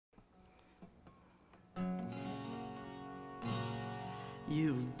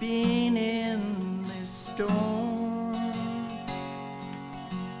You've been in this storm.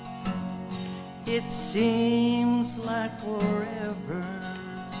 It seems like forever,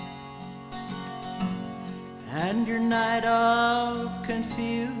 and your night of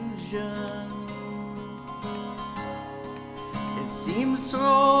confusion, it seems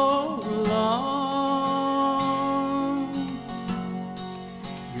so long.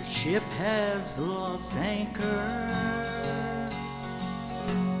 Your ship has lost anchor,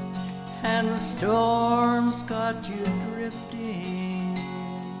 and the storm's got you drifting,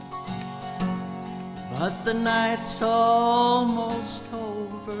 but the night's almost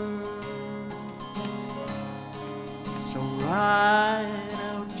over. So ride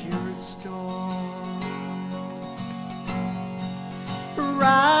out your storm.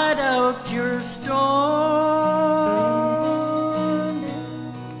 Ride out your storm.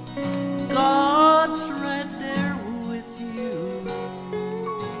 God's right there with you.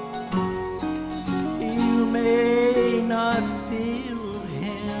 You may not feel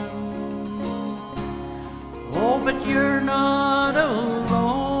Him, oh, but you're not alone.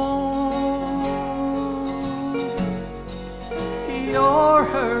 You're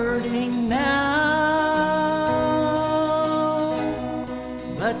hurting now,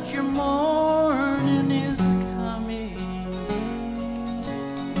 but your morning is coming.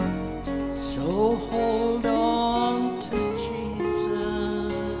 So hold on to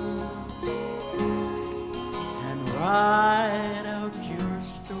Jesus and ride out your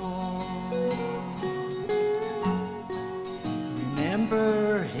storm.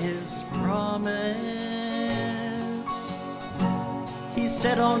 Remember His promise. He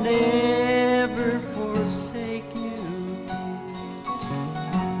said, I'll never forsake you.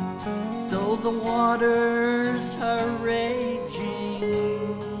 Though the waters are raging,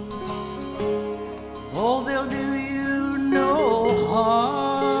 oh, they'll do you no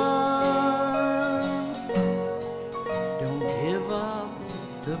harm. Don't give up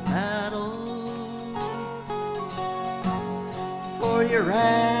the battle, for your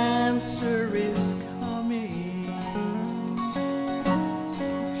answer is coming.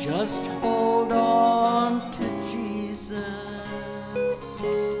 Just hold on to Jesus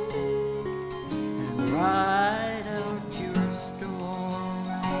and ride out your storm.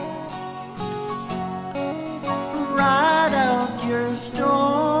 Ride out your storm.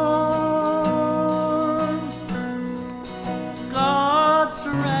 God's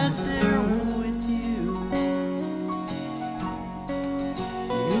right there with you.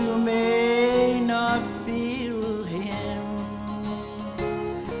 You may not feel Him,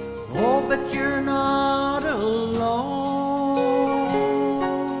 oh, but you're not alone.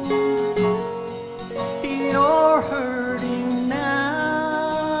 You're hurting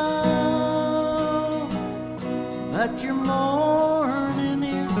now, but your morning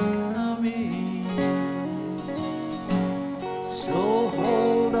is coming. So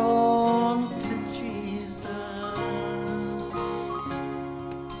hold on to Jesus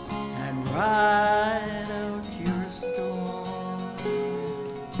and ride